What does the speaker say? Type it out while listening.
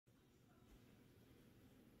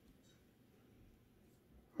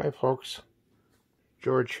Hi folks,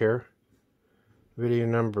 George here. Video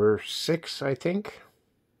number 6, I think,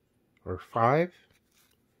 or 5.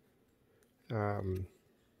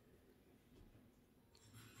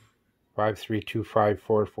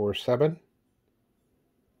 5325447.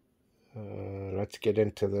 Let's get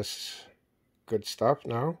into this good stuff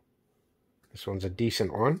now. This one's a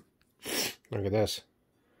decent one. Look at this.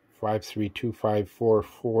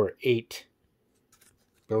 5325448.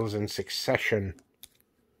 Bills in succession.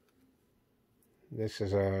 This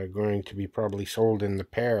is going to be probably sold in the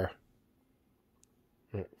pair.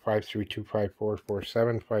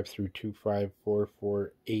 5325447,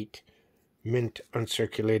 5325448. Mint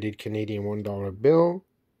uncirculated Canadian $1 bill.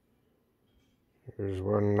 There's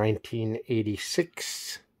one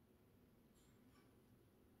 1986.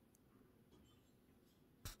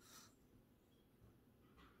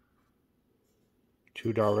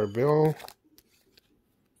 $2 bill.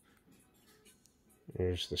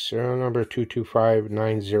 There's the serial number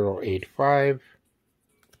 2259085.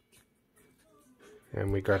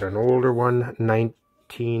 And we got an older one,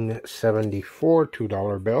 1974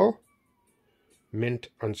 $2 bill. Mint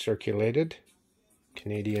uncirculated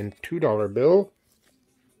Canadian $2 bill.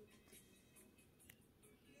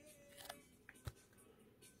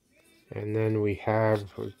 And then we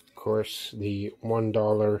have, of course, the $1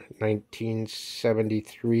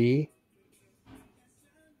 1973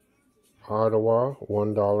 Ottawa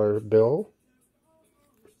 $1 bill.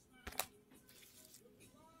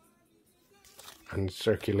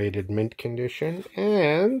 Uncirculated mint condition.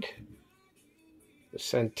 And the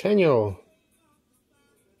Centennial.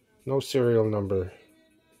 No serial number.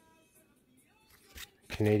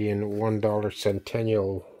 Canadian $1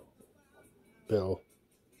 Centennial bill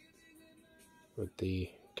with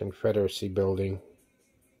the Confederacy building.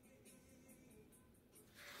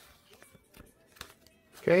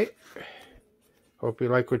 Okay. Hope you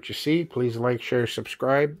like what you see. Please like, share,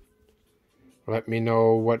 subscribe. Let me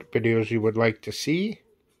know what videos you would like to see.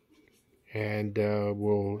 And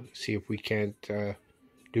we'll see if we can't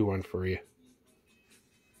do one for you.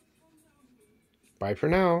 Bye for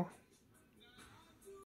now.